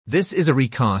This is a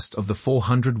recast of the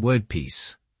 400-word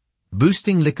piece,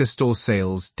 Boosting Liquor Store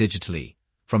Sales Digitally,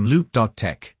 from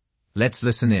Loop.tech. Let's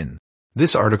listen in.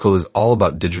 This article is all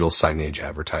about digital signage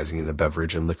advertising in the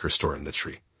beverage and liquor store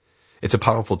industry. It's a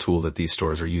powerful tool that these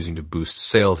stores are using to boost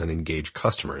sales and engage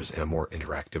customers in a more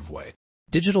interactive way.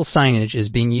 Digital signage is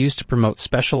being used to promote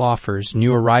special offers,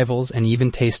 new arrivals, and even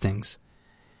tastings.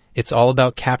 It's all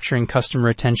about capturing customer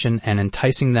attention and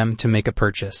enticing them to make a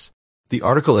purchase. The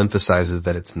article emphasizes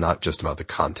that it's not just about the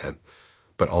content,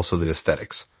 but also the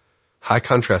aesthetics. High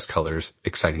contrast colors,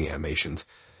 exciting animations,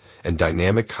 and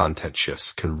dynamic content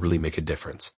shifts can really make a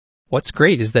difference. What's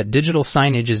great is that digital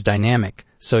signage is dynamic,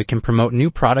 so it can promote new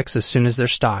products as soon as they're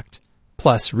stocked.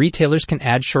 Plus, retailers can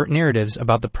add short narratives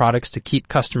about the products to keep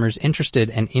customers interested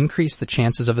and increase the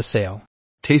chances of a sale.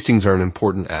 Tastings are an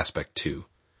important aspect too.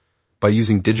 By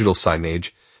using digital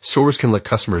signage, stores can let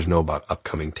customers know about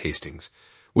upcoming tastings,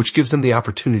 which gives them the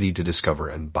opportunity to discover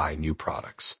and buy new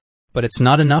products. But it's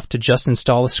not enough to just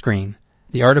install a screen.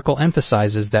 The article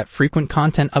emphasizes that frequent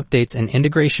content updates and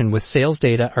integration with sales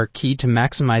data are key to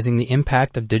maximizing the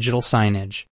impact of digital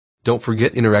signage. Don't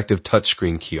forget interactive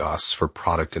touchscreen kiosks for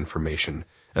product information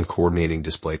and coordinating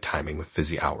display timing with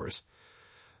busy hours.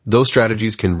 Those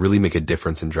strategies can really make a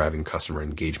difference in driving customer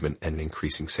engagement and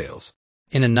increasing sales.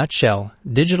 In a nutshell,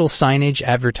 digital signage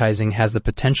advertising has the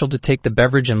potential to take the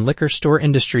beverage and liquor store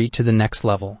industry to the next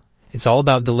level. It's all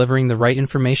about delivering the right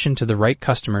information to the right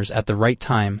customers at the right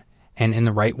time and in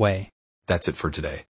the right way. That's it for today.